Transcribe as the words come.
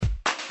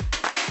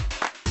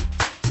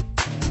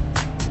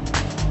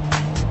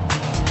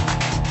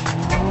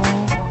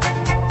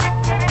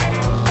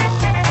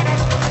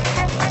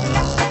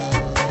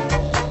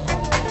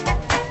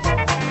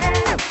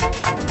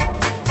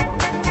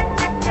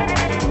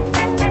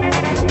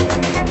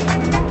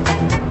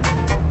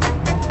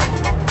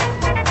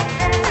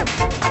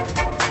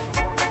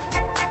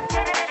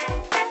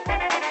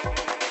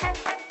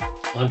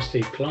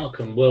Steve Clark,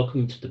 and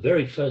welcome to the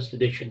very first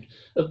edition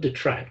of The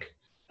Track,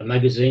 a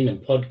magazine and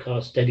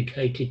podcast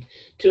dedicated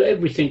to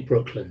everything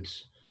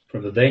Brooklands,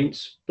 from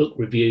events, book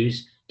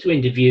reviews, to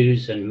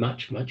interviews, and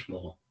much, much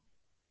more.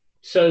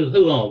 So,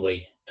 who are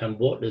we, and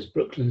what as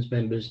Brooklands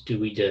members do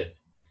we do?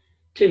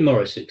 Tim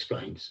Morris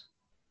explains.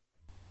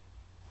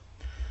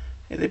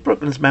 The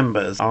Brooklands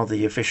members are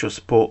the official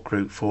support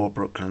group for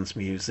Brooklands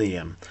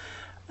Museum.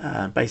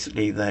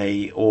 Basically,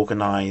 they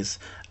organise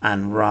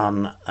and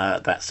run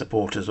that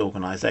supporters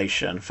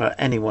organisation for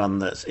anyone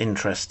that's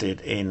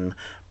interested in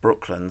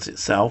Brooklands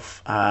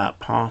itself,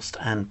 past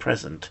and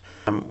present.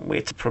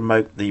 We're to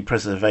promote the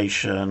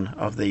preservation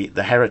of the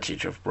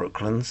heritage of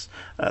Brooklands,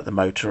 the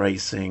motor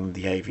racing,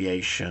 the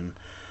aviation,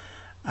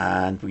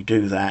 and we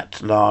do that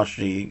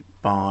largely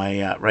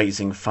by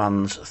raising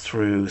funds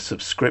through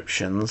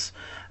subscriptions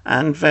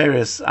and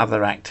various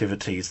other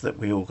activities that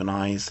we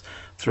organise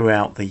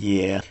throughout the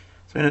year.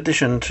 So in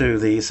addition to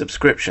the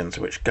subscriptions,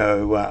 which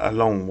go a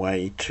long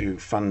way to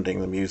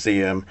funding the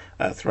museum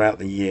throughout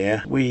the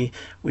year, we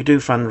do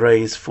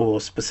fundraise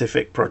for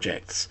specific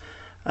projects.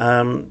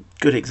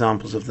 Good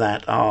examples of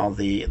that are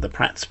the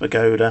Pratt's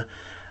Pagoda,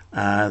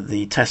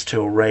 the Test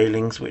Hill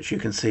railings, which you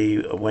can see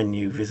when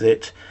you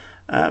visit,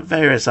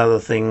 various other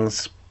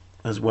things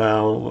as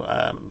well,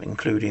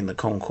 including the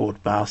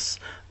Concorde bus,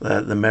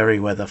 the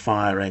Merryweather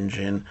fire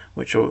engine,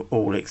 which are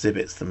all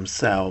exhibits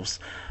themselves.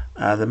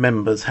 The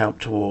members help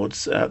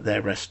towards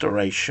their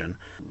restoration.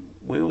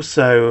 We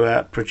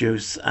also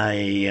produce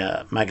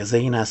a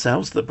magazine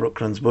ourselves, the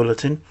Brooklands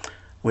Bulletin,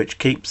 which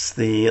keeps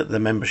the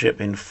membership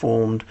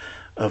informed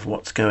of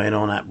what's going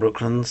on at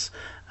Brooklands,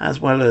 as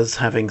well as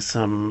having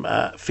some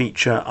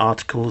feature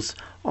articles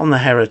on the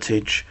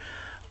heritage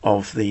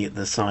of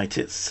the site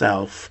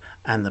itself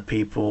and the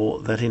people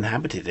that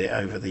inhabited it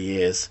over the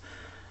years.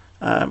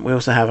 We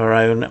also have our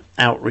own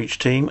outreach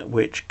team,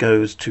 which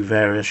goes to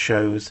various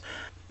shows,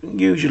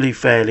 usually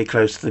fairly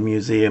close to the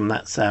museum.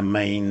 That's our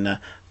main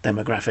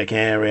demographic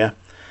area.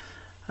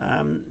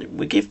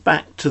 We give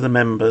back to the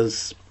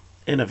members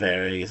in a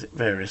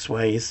various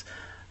ways.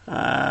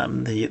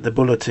 The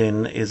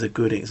bulletin is a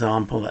good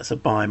example. That's a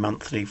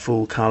bi-monthly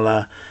full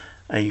colour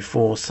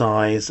A4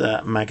 size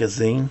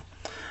magazine,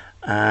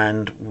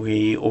 and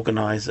we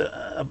organise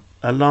a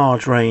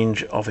large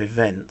range of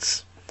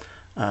events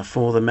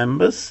for the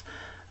members,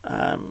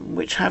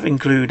 which have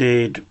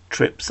included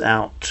trips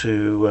out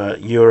to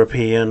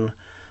European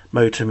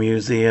motor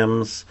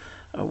museums,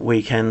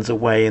 weekends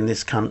away in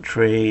this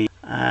country,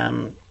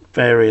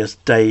 various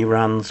day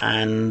runs,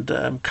 and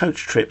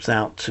coach trips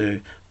out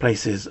to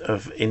places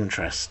of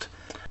interest.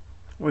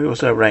 We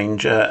also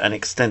arrange an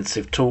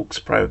extensive talks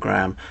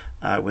programme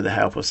with the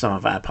help of some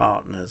of our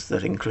partners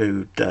that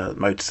include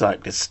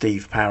motorcyclist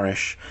Steve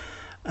Parish,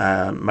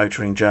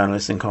 motoring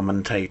journalist and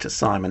commentator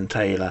Simon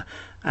Taylor,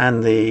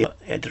 and the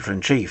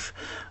editor-in-chief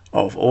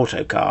of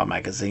Autocar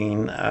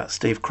magazine,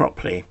 Steve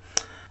Cropley.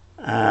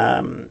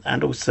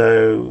 And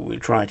also we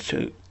try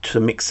to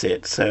mix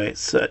it so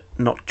it's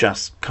not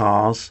just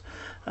cars,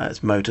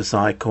 it's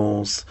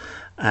motorcycles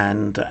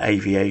and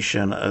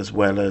aviation, as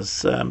well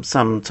as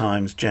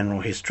sometimes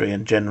general history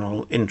and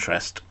general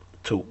interest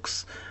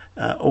talks,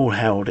 all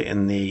held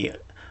in the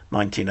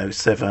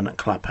 1907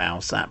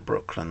 clubhouse at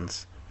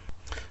Brooklands.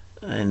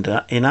 And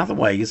in other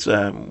ways,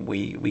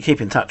 we keep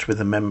in touch with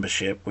the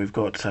membership. We've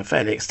got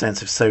fairly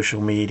extensive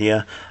social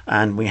media,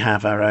 and we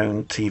have our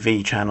own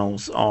TV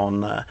channels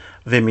on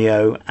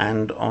Vimeo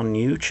and on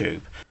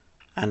YouTube.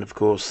 And of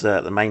course,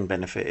 the main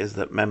benefit is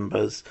that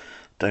members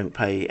don't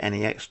pay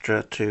any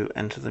extra to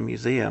enter the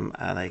museum.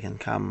 They can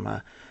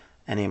come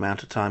any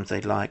amount of times they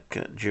like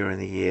during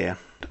the year.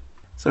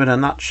 So in a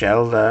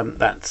nutshell,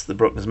 that's the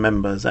Brooklands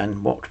members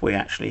and what we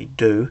actually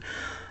do.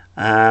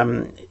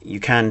 You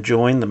can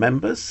join the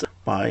members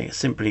by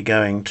simply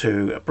going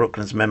to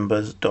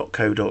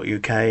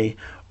brooklandsmembers.co.uk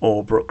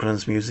or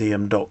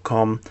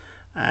brooklandsmuseum.com,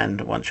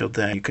 and once you're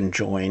there you can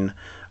join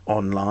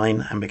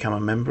online and become a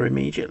member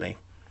immediately.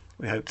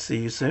 We hope to see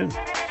you soon.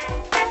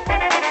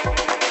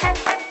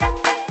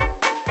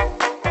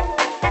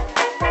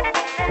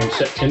 On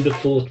September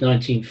 4th,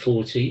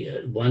 1940,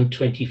 at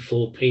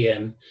 1:24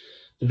 p.m,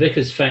 the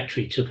Vickers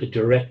factory took a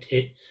direct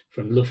hit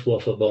from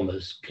Luftwaffe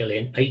bombers,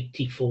 killing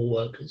 84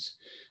 workers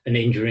and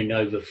injuring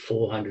over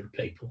 400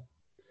 people.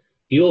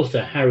 The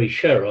author, Harry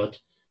Sherrod,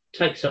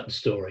 takes up the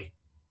story.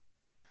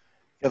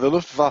 Yeah, the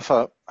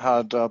Luftwaffe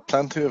had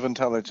plenty of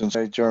intelligence.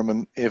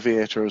 German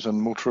aviators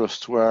and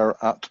motorists were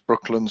at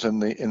Brooklands in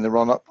the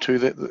run-up to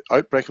the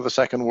outbreak of the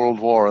Second World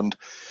War, and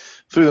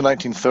through the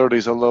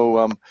 1930s,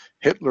 although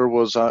Hitler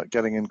was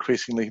getting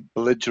increasingly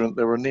belligerent,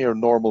 there were near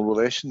normal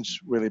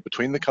relations really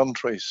between the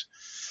countries.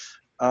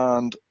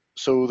 And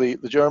so the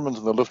Germans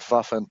and the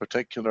Luftwaffe in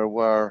particular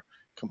were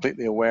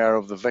completely aware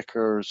of the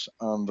Vickers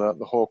and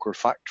the Hawker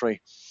factory,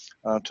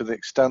 to the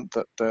extent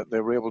that they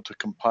were able to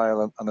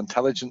compile an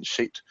intelligence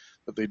sheet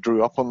that they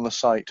drew up on the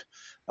site,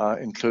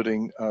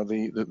 including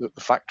the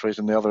factories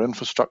and the other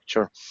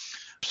infrastructure.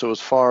 So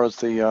as far as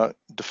the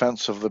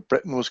defence of the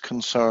Britain was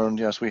concerned,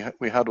 yes, we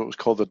had what was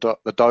called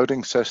the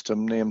Dowding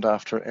system, named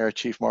after Air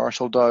Chief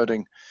Marshal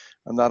Dowding,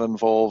 and that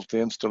involved the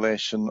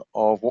installation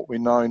of what we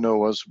now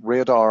know as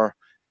radar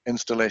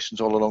installations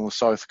all along the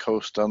south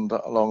coast and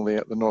along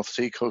the North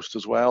Sea coast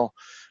as well.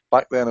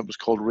 Back then it was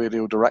called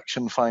radio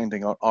direction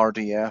finding, or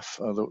RDF.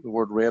 The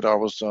word radar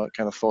was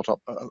kind of thought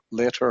up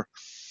later.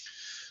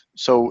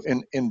 So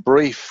in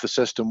brief, the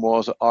system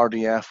was that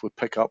RDF would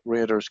pick up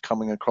raiders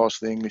coming across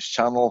the English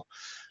Channel.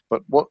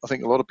 But what I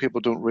think a lot of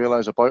people don't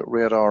realise about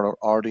radar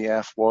or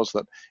RDF was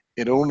that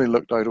it only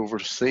looked out over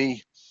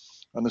sea.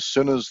 And as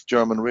soon as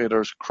German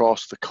raiders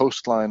crossed the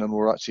coastline and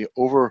were actually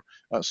over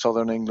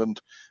southern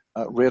England,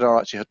 radar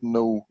actually had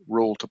no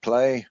role to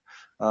play,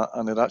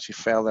 and it actually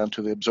fell then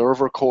to the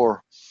observer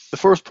corps. The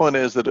first point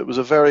is that it was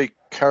a very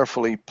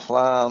carefully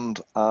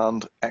planned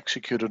and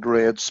executed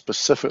raid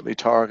specifically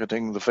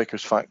targeting the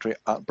Vickers factory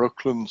at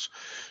Brooklands.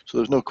 So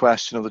there's no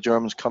question of the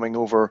Germans coming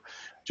over,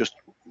 just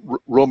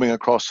roaming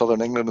across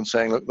southern England and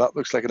saying, look, that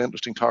looks like an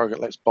interesting target,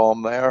 let's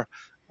bomb there.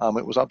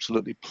 It was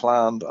absolutely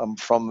planned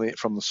from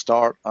the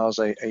start as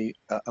an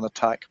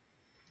attack,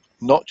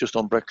 not just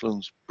on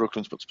Brooklands,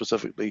 but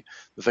specifically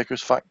the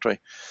Vickers factory.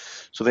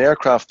 So the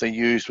aircraft they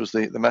used was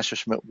the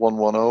Messerschmitt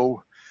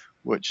 110,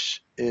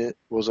 which it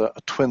was a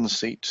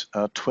twin-seat,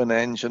 twin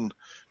engine,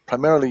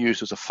 primarily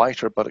used as a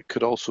fighter, but it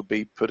could also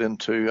be put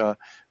into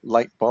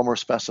light bomber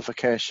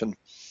specification.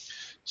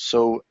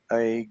 So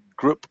a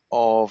group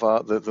of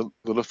the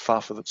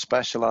Luftwaffe that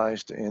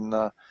specialised in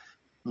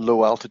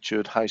low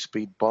altitude, high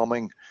speed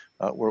bombing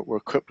were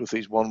equipped with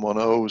these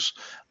 110s,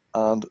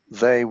 and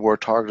they were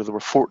targeted. There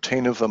were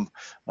 14 of them,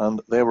 and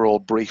they were all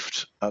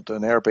briefed at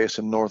an airbase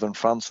in northern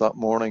France that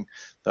morning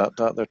that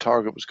their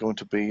target was going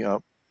to be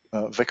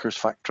Vickers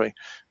factory,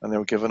 and they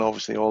were given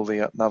obviously all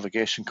the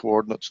navigation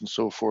coordinates and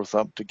so forth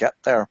to get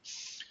there.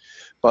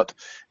 But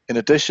in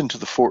addition to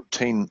the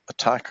 14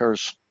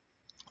 attackers,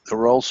 there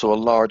were also a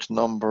large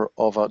number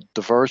of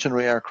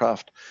diversionary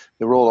aircraft.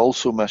 They were all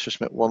also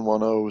Messerschmitt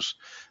 110s,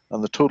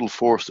 and the total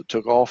force that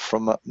took off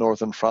from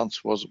northern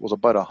France was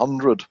about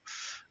 100,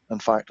 in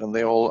fact, and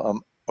they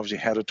all obviously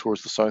headed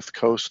towards the south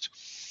coast.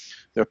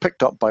 They were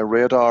picked up by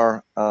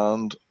radar,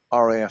 and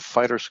RAF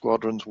fighter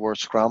squadrons were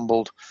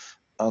scrambled,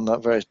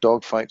 and various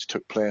dogfights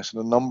took place,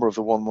 and a number of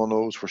the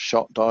 110s were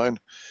shot down.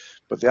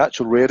 But the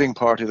actual raiding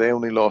party, they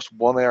only lost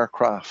one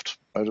aircraft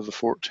out of the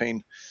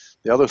 14.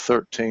 The other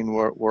 13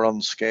 were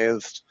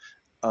unscathed,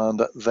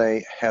 and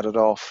they headed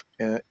off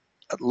at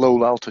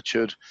low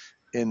altitude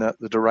in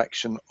the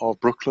direction of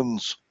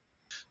Brooklands.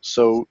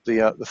 So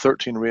the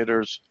 13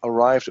 raiders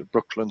arrived at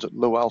Brooklands at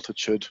low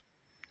altitude,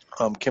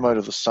 came out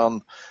of the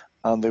sun,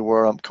 and they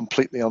were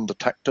completely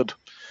undetected.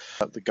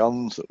 The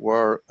guns that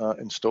were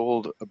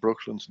installed at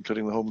Brooklands,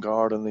 including the Home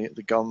Guard and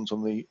the guns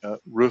on the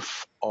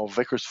roof of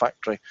Vickers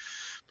factory,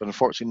 but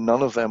unfortunately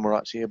none of them were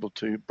actually able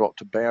to brought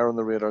to bear on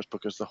the raiders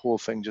because the whole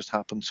thing just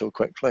happened so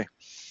quickly.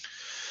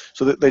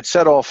 So they'd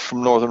set off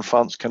from northern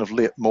France kind of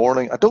late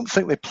morning. I don't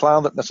think they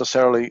planned it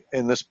necessarily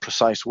in this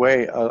precise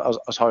way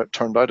as how it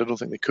turned out. I don't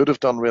think they could have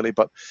done really,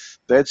 but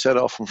they'd set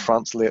off from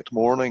France late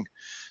morning.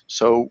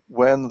 So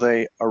when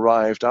they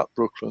arrived at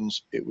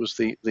Brooklands, it was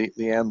the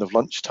end of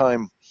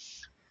lunchtime,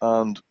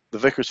 and the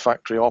Vickers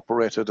factory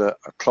operated a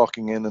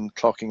clocking in and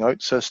clocking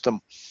out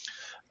system.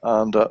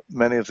 And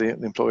many of the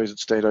employees had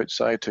stayed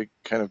outside to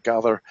kind of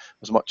gather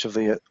as much of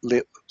the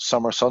late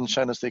summer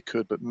sunshine as they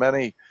could, but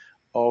many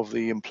of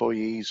the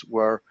employees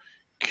were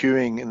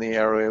queuing in the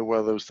area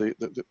where there was the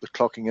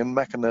clocking in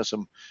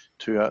mechanism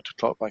to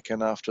clock back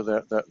in after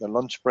their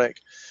lunch break.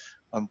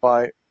 And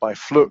by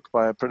fluke,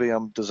 by a pretty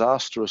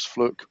disastrous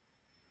fluke,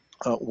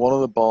 one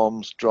of the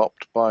bombs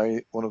dropped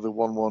by one of the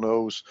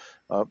 110s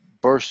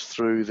burst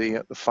through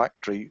the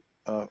factory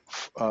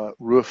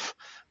roof,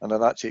 and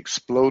it actually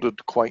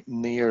exploded quite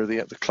near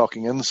the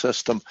clocking in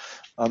system.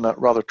 And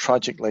rather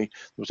tragically,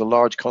 there was a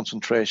large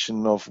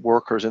concentration of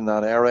workers in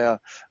that area,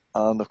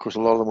 and of course a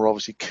lot of them were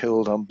obviously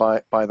killed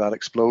by that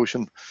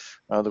explosion.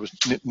 There was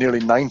nearly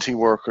 90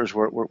 workers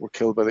were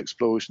killed by the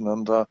explosion,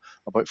 and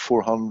about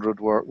 400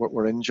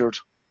 were injured.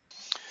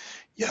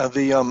 Yeah,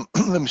 the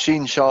the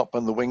machine shop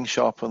and the wing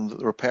shop and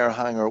the repair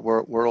hangar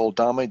were all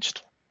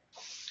damaged.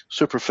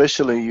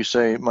 Superficially, you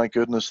say, my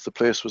goodness, the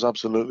place was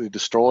absolutely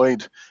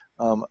destroyed,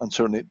 and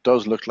certainly it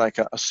does look like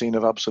a scene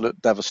of absolute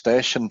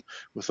devastation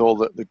with all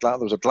the glass.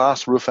 There was a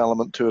glass roof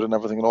element to it and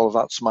everything, and all of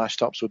that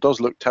smashed up, so it does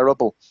look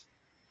terrible.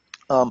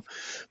 But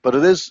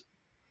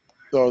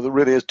there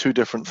really is two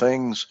different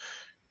things.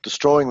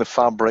 Destroying the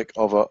fabric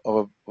of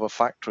a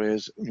factory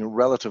is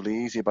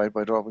relatively easy by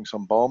dropping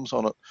some bombs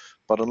on it,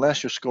 but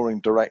unless you're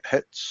scoring direct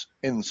hits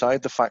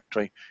inside the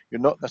factory,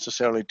 you're not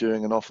necessarily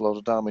doing an awful lot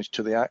of damage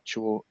to the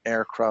actual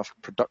aircraft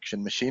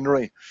production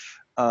machinery.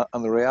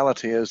 And the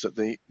reality is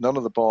that none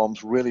of the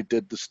bombs really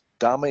did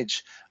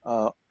damage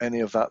any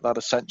of that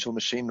essential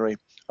machinery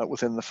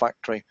within the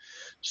factory.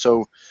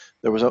 So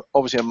there was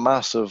obviously a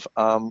massive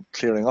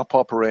clearing up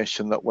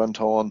operation that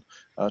went on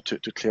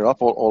to clear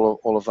up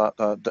all of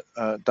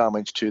that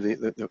damage to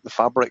the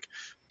fabric.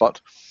 But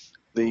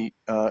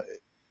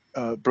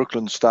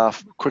Brooklyn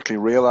staff quickly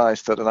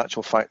realized that in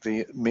actual fact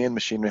the main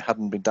machinery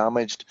hadn't been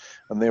damaged,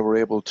 and they were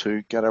able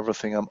to get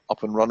everything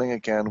up and running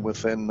again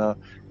within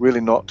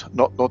really not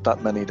that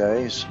many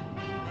days.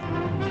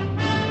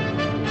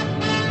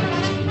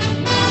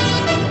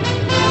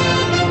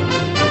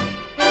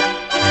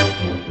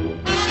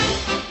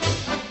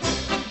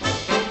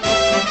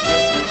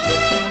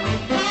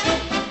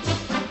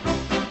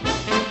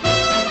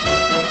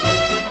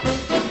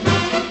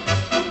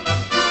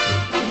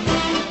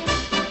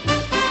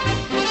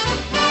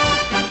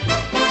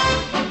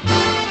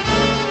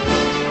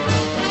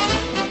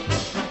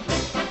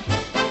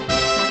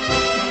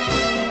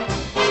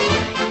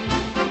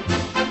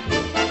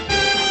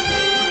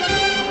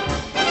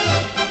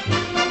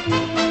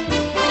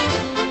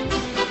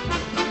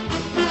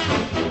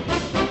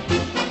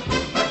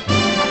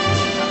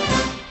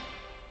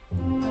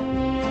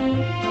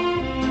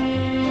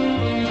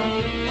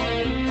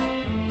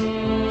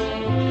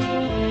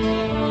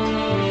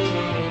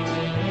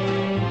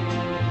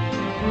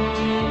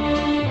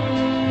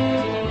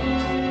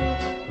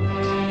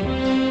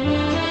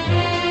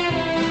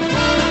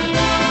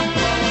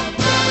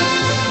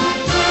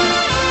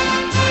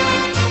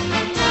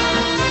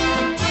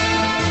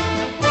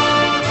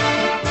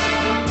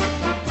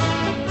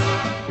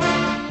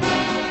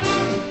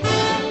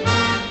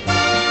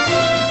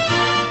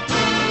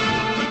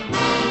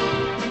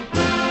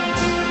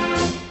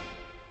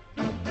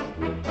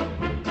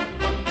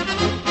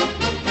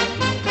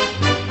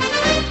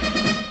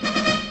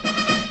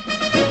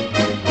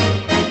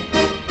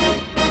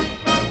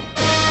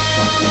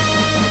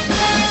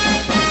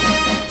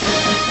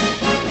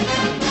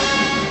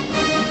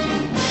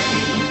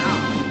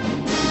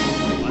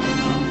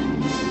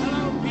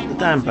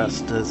 Dam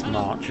Busters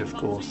March, of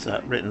course,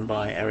 written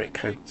by Eric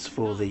Coates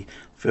for the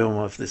film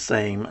of the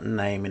same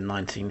name in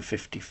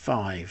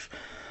 1955.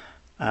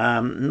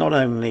 Not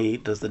only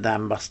does the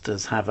Dam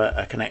Busters have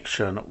a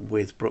connection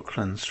with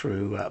Brooklands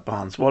through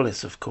Barnes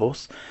Wallis, of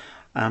course,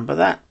 but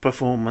that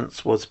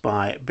performance was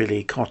by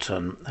Billy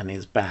Cotton and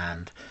his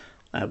band.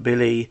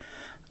 Billy,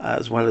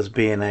 as well as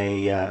being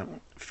a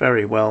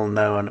very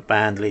well-known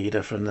band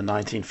leader from the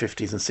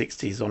 1950s and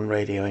 60s on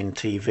radio and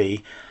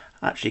TV,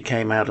 actually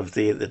came out of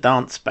the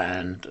dance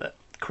band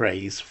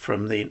craze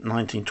from the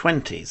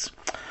 1920s.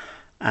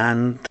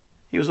 And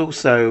he was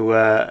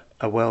also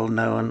a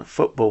well-known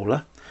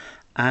footballer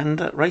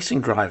and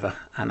racing driver.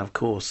 And of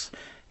course,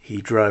 he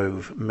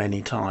drove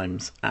many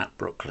times at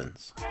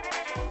Brooklands.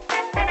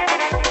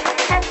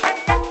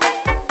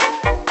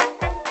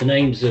 The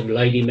names of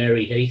Lady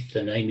Mary Heath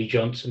and Amy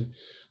Johnson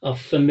are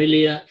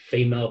familiar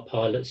female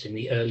pilots in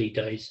the early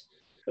days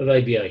of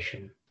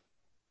aviation.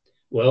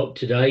 Well,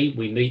 today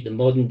we meet the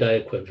modern day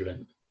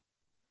equivalent.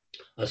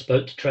 I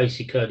spoke to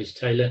Tracy Curtis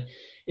Taylor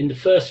in the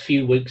first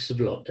few weeks of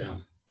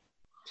lockdown.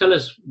 Tell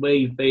us where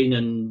you've been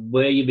and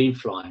where you've been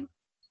flying.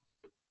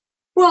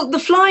 Well, the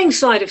flying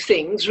side of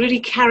things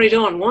really carried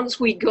on once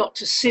we got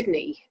to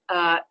Sydney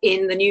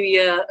in the new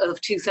year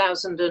of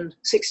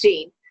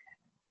 2016.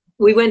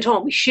 We went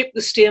on, we shipped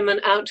the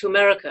Stearman out to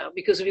America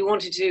because we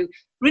wanted to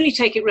really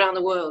take it around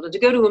the world. And to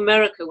go to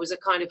America was a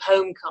kind of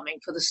homecoming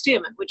for the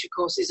Stearman, which of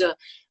course is an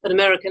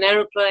American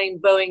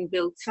aeroplane. Boeing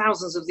built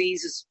thousands of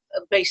these as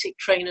basic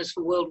trainers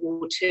for World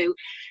War II.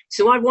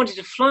 So I wanted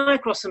to fly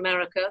across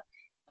America,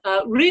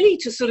 really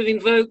to sort of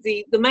invoke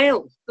the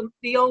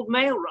old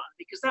mail run,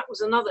 because that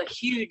was another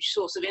huge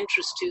source of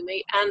interest to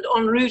me. And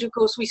en route, of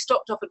course, we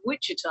stopped off at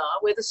Wichita,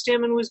 where the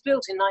Stearman was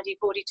built in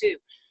 1942.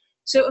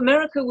 So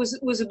America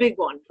was a big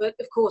one. But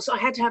of course, I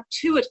had to have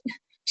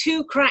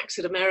two cracks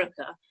at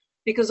America,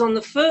 because on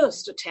the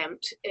first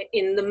attempt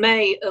in the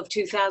May of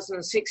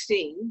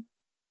 2016,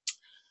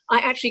 I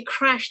actually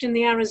crashed in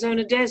the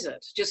Arizona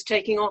desert, just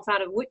taking off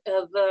out of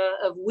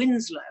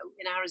Winslow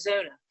in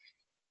Arizona.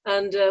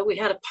 And we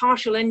had a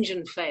partial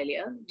engine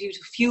failure due to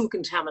fuel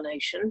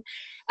contamination.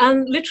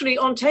 And literally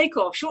on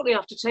takeoff, shortly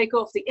after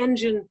takeoff, the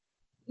engine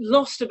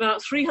lost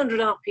about 300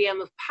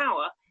 RPM of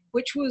power,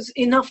 which was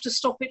enough to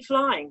stop it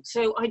flying.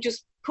 So I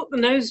just put the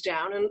nose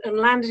down and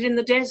landed in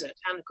the desert.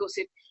 And of course,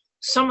 it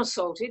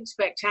somersaulted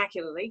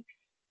spectacularly,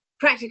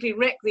 practically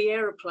wrecked the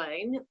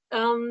aeroplane.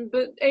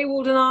 But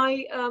Ewald and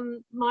I,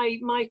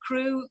 my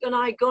crew and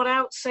I got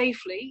out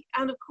safely.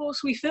 And of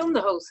course, we filmed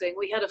the whole thing.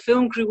 We had a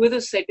film crew with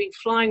us. They'd been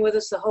flying with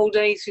us the whole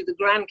day through the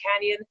Grand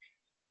Canyon,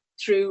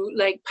 through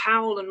Lake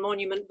Powell and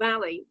Monument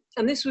Valley.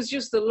 And this was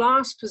just the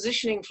last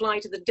positioning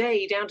flight of the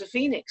day down to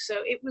Phoenix. So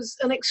it was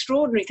an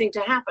extraordinary thing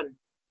to happen.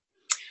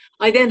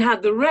 I then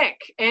had the wreck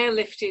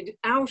airlifted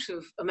out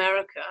of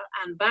America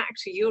and back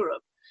to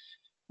Europe,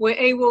 where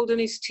Ewald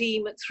and his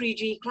team at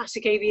 3G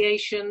Classic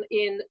Aviation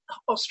in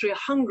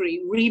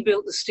Austria-Hungary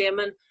rebuilt the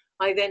Stearman.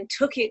 I then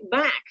took it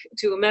back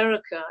to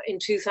America in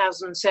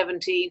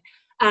 2017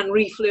 and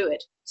reflew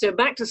it. So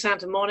back to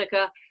Santa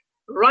Monica,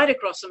 right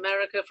across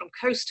America from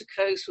coast to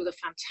coast, with a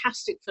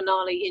fantastic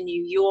finale in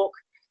New York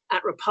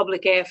at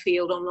Republic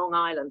Airfield on Long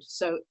Island.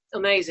 So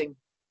amazing.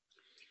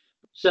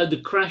 So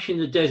the crash in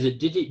the desert,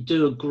 did it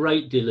do a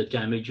great deal of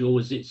damage, or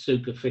was it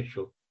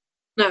superficial?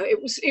 No,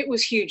 it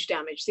was huge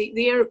damage.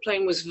 The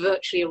aeroplane was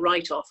virtually a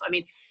write-off. I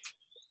mean,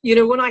 you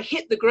know, when I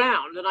hit the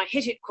ground, and I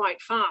hit it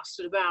quite fast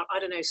at about, I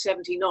don't know,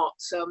 70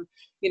 knots,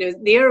 you know,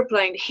 the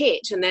aeroplane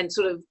hit and then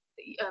sort of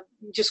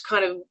just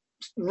kind of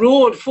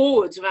roared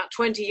forwards about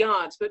 20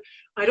 yards. But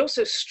I'd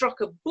also struck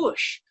a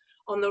bush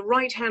on the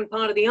right-hand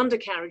part of the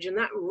undercarriage, and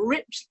that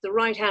ripped the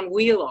right-hand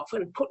wheel off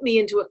and put me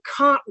into a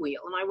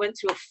cartwheel, and I went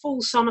through a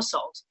full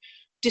somersault,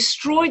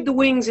 destroyed the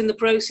wings in the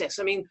process.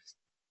 I mean,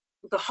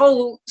 the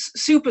whole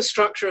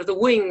superstructure of the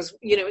wings,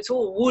 you know, it's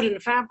all wood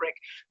and fabric,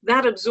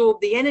 that absorbed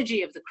the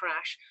energy of the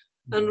crash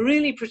and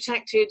really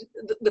protected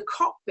the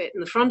cockpit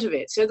in the front of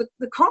it. So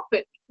the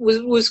cockpit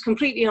was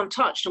completely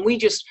untouched, and we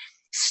just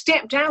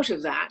stepped out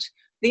of that.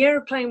 The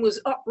airplane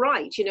was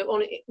upright, you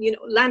know,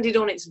 landed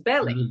on its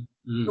belly,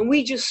 and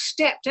we just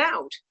stepped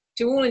out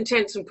to all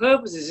intents and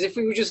purposes as if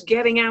we were just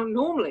getting out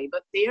normally,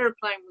 but the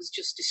airplane was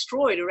just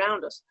destroyed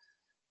around us.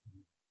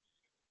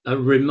 A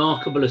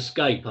remarkable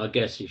escape, I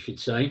guess you should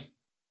say.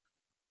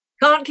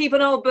 Can't keep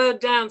an old bird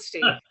down,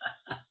 Steve.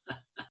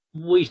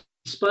 We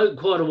spoke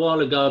quite a while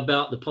ago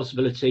about the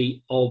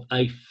possibility of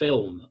a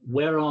film.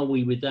 Where are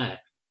we with that?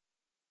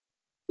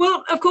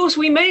 Well, of course,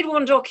 we made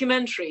one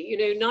documentary. You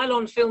know,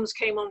 Nylon Films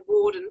came on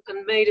board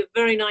and made a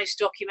very nice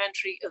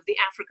documentary of the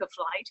Africa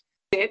flight.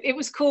 It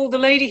was called The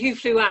Lady Who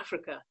Flew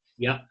Africa.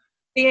 Yeah.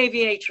 The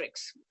Aviatrix.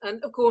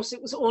 And of course,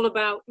 it was all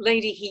about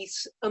Lady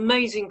Heath's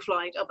amazing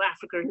flight up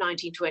Africa in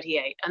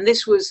 1928. And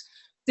this was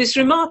this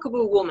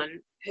remarkable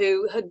woman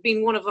who had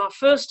been one of our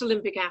first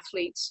Olympic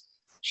athletes.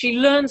 She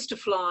learns to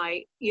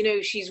fly. You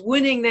know, she's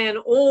winning then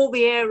all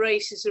the air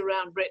races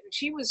around Britain.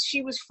 She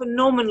was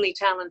phenomenally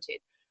talented.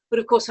 But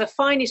of course, her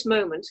finest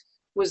moment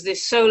was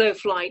this solo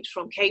flight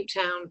from Cape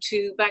Town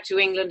back to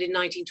England in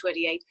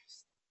 1928.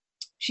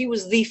 She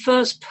was the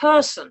first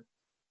person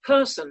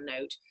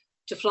note,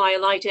 to fly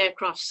a light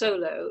aircraft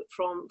solo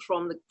from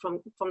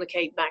the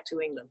Cape back to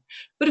England.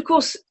 But of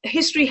course,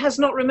 history has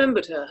not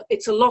remembered her.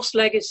 It's a lost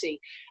legacy.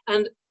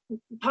 And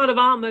part of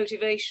our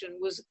motivation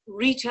was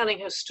retelling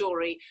her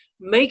story,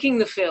 making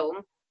the film,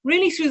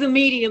 really through the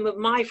medium of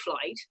my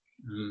flight.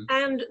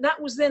 And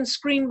that was then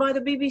screened by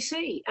the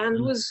BBC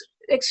and was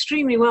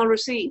extremely well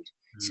received.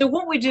 So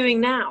what we're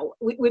doing now,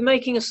 we're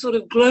making a sort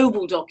of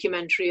global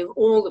documentary of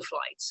all the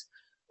flights.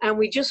 And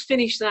we just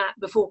finished that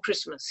before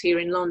Christmas here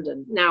in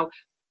London. Now,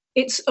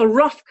 it's a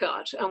rough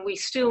cut, and we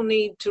still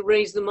need to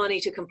raise the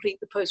money to complete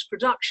the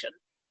post-production.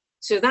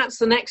 So that's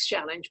the next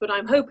challenge, but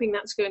I'm hoping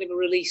that's going to be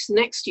released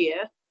next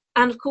year.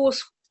 And of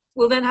course,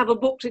 we'll then have a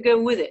book to go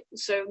with it.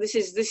 So this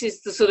is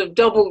the sort of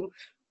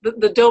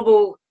the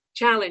double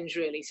challenge,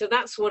 really. So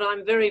that's what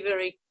I'm very,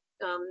 very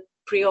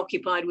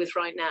preoccupied with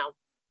right now.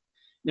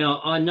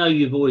 Now, I know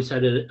you've always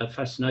had a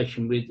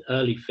fascination with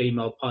early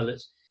female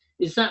pilots.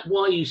 Is that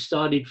why you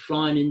started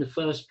flying in the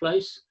first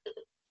place?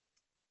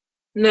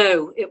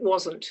 No, it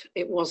wasn't.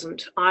 It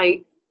wasn't.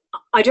 I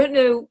don't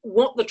know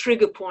what the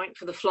trigger point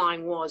for the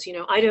flying was. You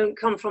know, I don't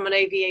come from an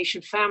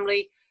aviation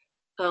family.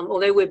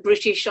 Although we're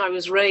British, I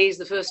was raised,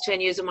 the first 10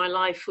 years of my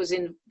life was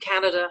in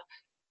Canada.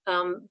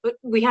 But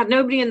we had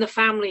nobody in the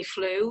family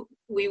flew.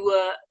 We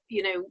were,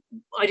 you know,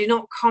 I did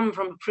not come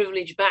from a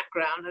privileged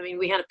background. I mean,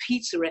 we had a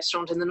pizza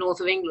restaurant in the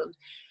north of England,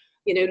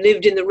 you know,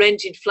 lived in the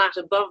rented flat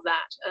above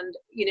that. And,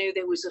 you know,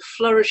 there was a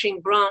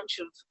flourishing branch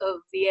of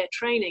the air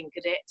training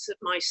cadets at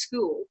my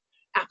school,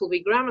 Appleby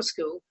Grammar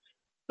School.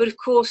 But of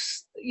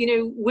course, you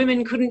know,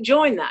 women couldn't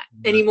join that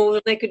any more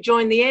than they could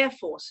join the Air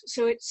Force.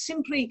 So it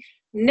simply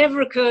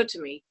never occurred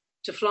to me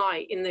to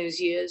fly in those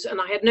years,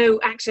 and I had no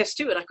access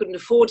to it. I couldn't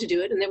afford to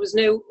do it, and there was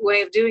no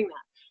way of doing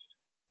that.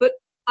 But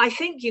I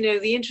think, you know,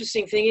 the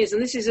interesting thing is,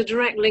 and this is a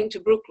direct link to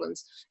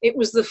Brooklands, it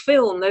was the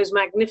film, those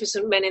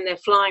magnificent men in their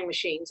flying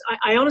machines.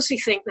 I honestly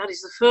think that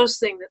is the first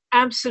thing that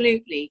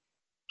absolutely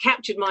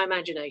captured my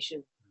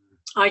imagination.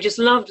 I just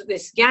loved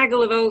this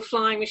gaggle of old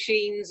flying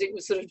machines. It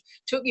was sort of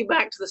took you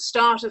back to the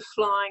start of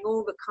flying,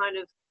 all the kind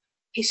of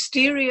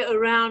hysteria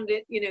around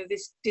it, you know,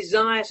 this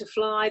desire to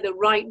fly, the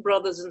Wright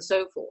brothers and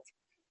so forth.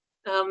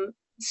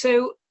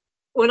 So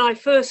when I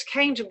first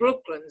came to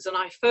Brooklands and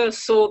I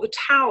first saw the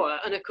tower,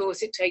 and of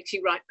course it takes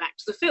you right back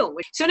to the film.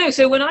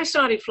 So when I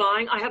started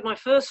flying, I had my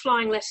first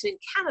flying lesson in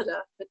Canada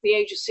at the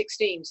age of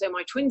 16. So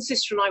my twin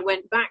sister and I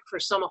went back for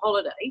a summer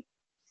holiday.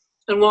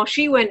 And while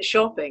she went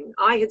shopping,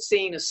 I had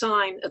seen a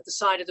sign at the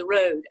side of the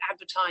road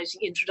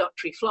advertising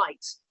introductory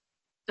flights.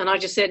 And I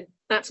just said,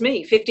 that's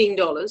me,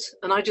 $15.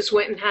 And I just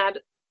went and had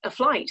a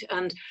flight.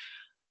 And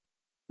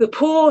the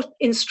poor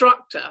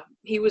instructor,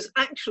 he was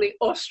actually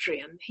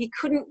Austrian. He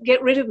couldn't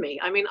get rid of me.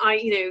 I mean,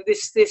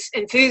 this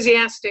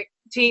enthusiastic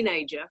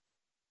teenager.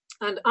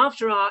 And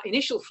after our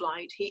initial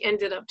flight, he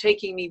ended up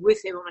taking me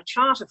with him on a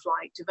charter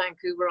flight to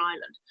Vancouver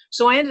Island.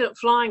 So I ended up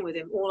flying with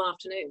him all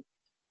afternoon.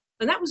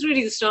 And that was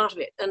really the start of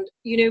it. And,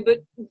 you know, but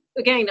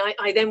again,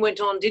 I then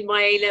went on, did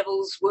my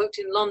A-levels, worked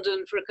in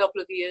London for a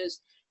couple of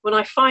years. When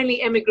I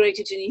finally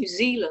emigrated to New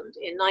Zealand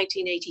in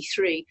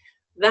 1983,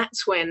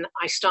 that's when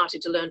I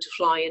started to learn to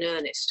fly in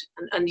earnest.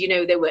 And you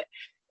know, there were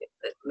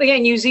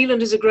again, New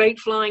Zealand is a great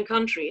flying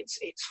country.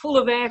 It's full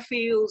of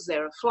airfields,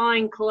 there are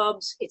flying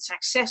clubs, it's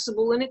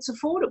accessible and it's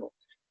affordable.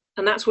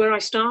 And that's where I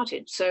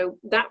started. So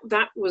that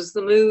was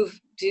the move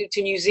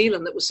to New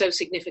Zealand that was so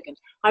significant.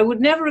 I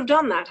would never have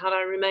done that had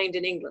I remained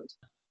in England.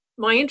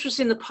 My interest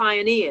in the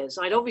pioneers,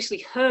 I'd obviously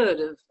heard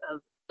of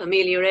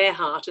Amelia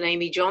Earhart and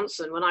Amy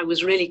Johnson when I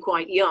was really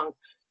quite young.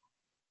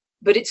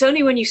 But it's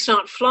only when you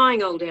start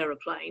flying old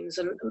aeroplanes,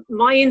 and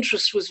my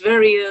interest was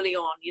very early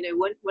on. You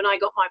know, when I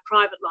got my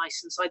private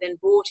license, I then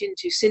bought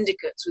into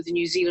syndicates with the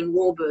New Zealand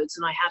Warbirds,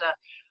 and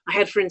I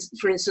had for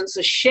instance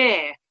a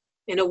share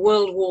in a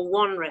World War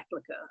I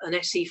replica, an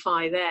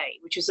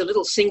SE-5A, which is a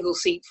little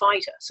single-seat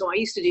fighter. So I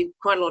used to do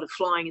quite a lot of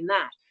flying in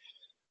that.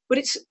 But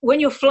it's when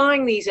you're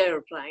flying these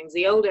aeroplanes,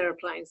 the old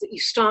aeroplanes, that you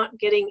start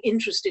getting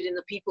interested in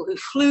the people who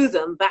flew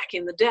them back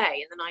in the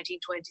day, in the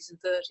 1920s and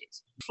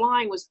 30s.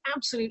 Flying was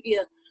absolutely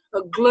a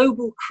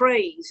global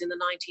craze in the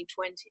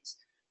 1920s.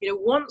 You know,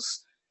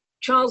 once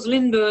Charles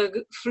Lindbergh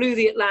flew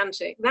the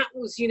Atlantic, that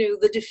was, you know,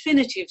 the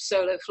definitive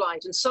solo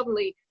flight. And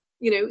suddenly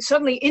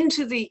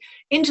into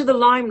the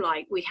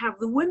limelight, we have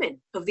the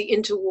women of the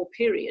interwar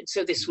period.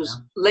 So this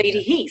was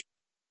Lady Heath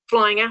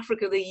flying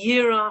Africa the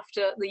year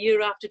after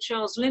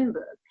Charles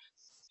Lindbergh.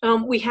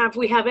 We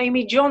have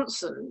Amy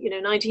Johnson, you know,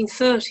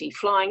 1930,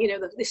 flying, you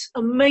know, this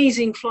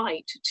amazing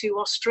flight to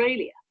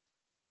Australia.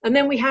 And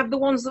then we have the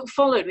ones that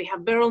followed. We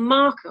have Beryl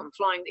Markham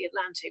flying the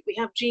Atlantic. We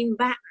have Jean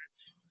Batten.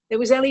 There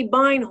was Ellie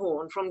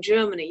Beinhorn from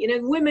Germany. You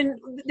know, women,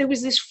 there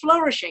was this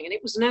flourishing, and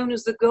it was known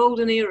as the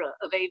golden era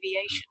of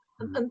aviation.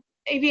 And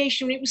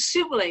aviation, it was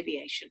civil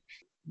aviation.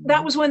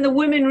 That was when the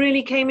women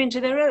really came into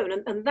their own.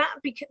 And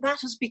that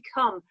has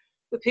become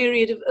the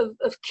period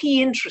of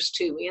key interest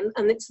to me.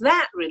 And it's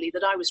that really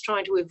that I was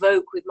trying to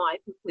evoke with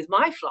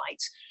my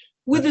flights,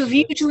 with a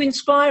view to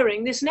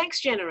inspiring this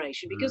next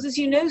generation. Because as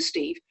you know,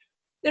 Steve,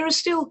 there are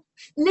still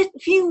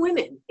few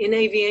women in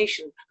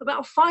aviation.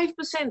 About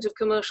 5% of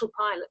commercial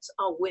pilots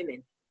are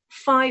women.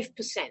 5%.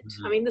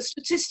 I mean, the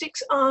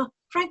statistics are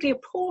frankly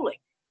appalling.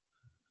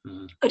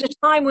 At a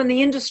time when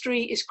the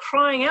industry is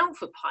crying out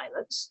for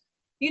pilots,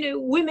 you know,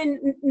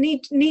 women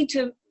need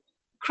to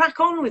crack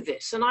on with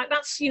this. And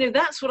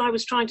that's what I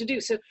was trying to do.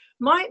 So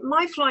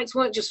my flights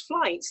weren't just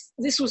flights.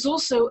 This was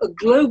also a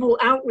global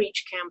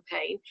outreach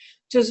campaign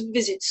to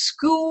visit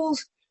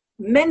schools,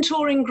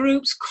 mentoring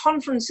groups,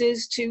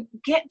 conferences, to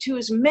get to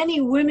as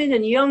many women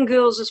and young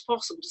girls as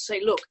possible to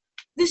say, look,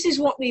 this is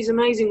what these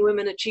amazing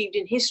women achieved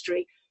in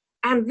history,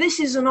 and this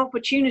is an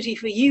opportunity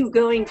for you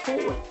going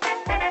forward.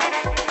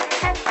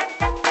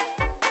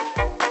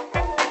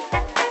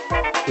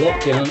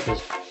 Lockdown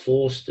has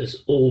forced us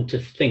all to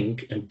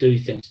think and do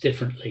things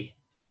differently.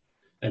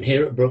 And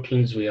here at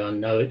Brooklands, we are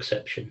no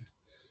exception.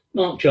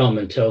 Mark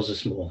Jarman tells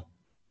us more.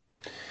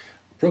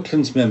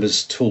 Brooklands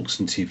members Talks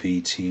and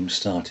TV team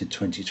started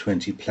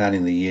 2020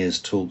 planning the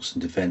year's talks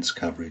and events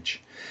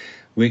coverage.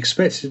 We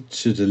expected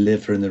to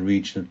deliver in the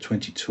region of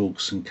 20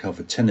 talks and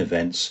cover 10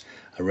 events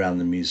around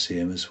the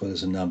museum, as well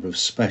as a number of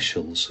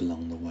specials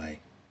along the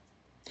way.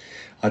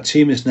 Our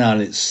team is now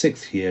in its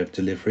 6th year of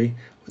delivery,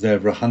 with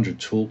over 100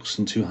 talks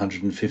and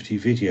 250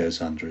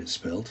 videos under its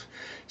belt,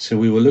 so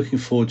we were looking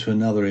forward to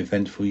another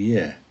eventful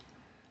year.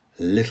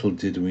 Little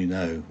did we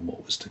know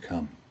what was to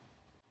come.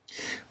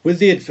 With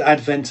the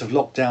advent of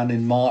lockdown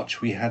in March,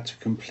 we had to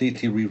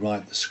completely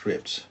rewrite the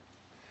script.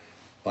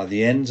 By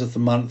the end of the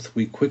month,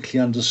 we quickly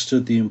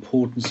understood the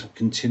importance of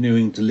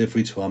continuing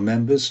delivery to our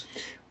members,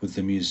 with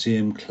the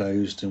museum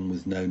closed and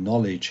with no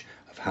knowledge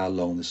of how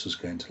long this was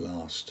going to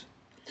last.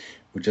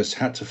 We just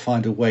had to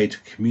find a way to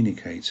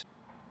communicate.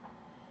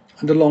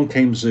 And along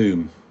came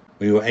Zoom.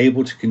 We were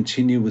able to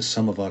continue with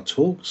some of our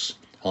talks,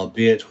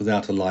 albeit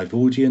without a live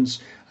audience,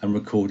 and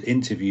record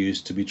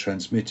interviews to be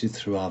transmitted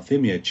through our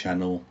Vimeo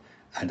channel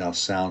and our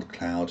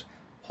SoundCloud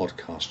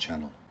podcast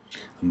channel.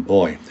 And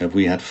boy, have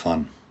we had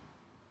fun.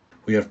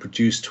 We have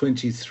produced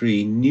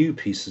 23 new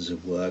pieces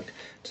of work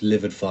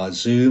delivered via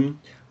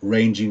Zoom,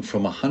 ranging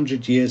from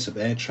 100 years of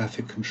air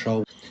traffic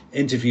control,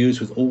 interviews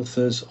with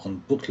authors on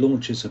book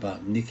launches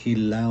about Niki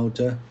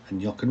Lauda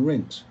and Jochen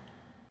Rindt.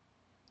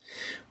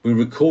 We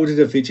recorded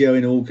a video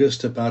in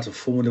August about a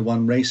Formula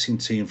One racing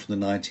team from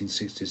the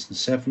 1960s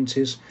and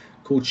 70s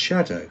called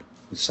Shadow,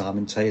 with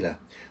Simon Taylor,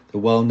 the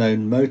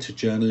well-known motor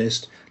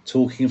journalist,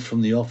 talking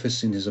from the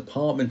office in his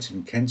apartment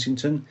in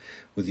Kensington,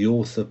 with the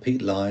author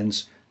Pete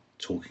Lyons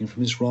talking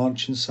from his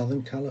ranch in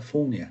Southern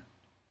California.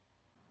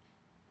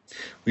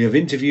 We have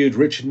interviewed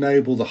Richard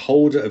Noble, the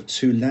holder of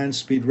 2 land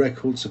speed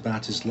records,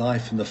 about his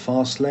life in the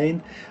fast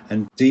lane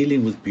and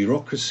dealing with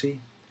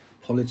bureaucracy,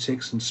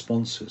 politics and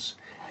sponsors,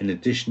 in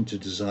addition to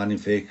designing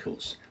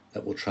vehicles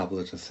that will travel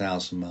at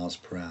 1,000 miles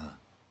per hour.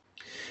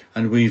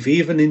 And we've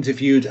even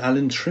interviewed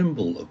Alan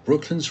Trimble of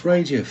Brooklands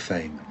radio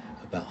fame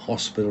about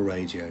hospital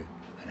radio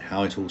and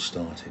how it all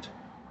started.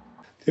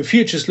 The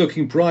future's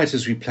looking bright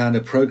as we plan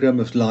a programme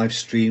of live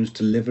streams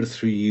delivered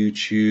through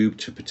YouTube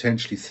to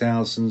potentially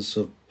thousands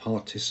of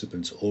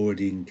participants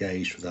already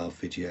engaged with our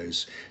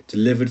videos,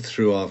 delivered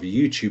through our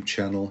YouTube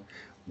channel,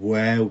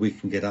 where we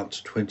can get up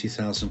to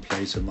 20,000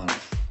 plays a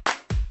month.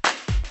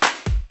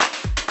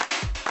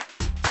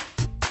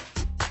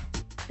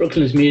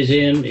 Brooklands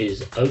Museum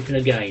is open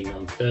again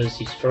on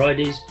Thursdays,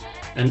 Fridays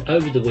and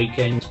over the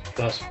weekends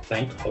plus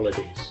bank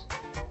holidays.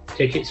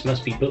 Tickets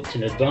must be booked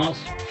in advance.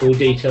 Full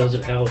details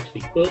of how to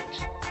be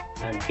booked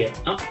and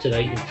get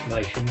up-to-date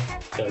information,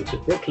 go to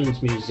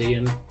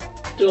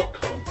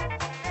brooklandsmuseum.com.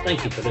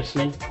 Thank you for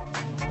listening.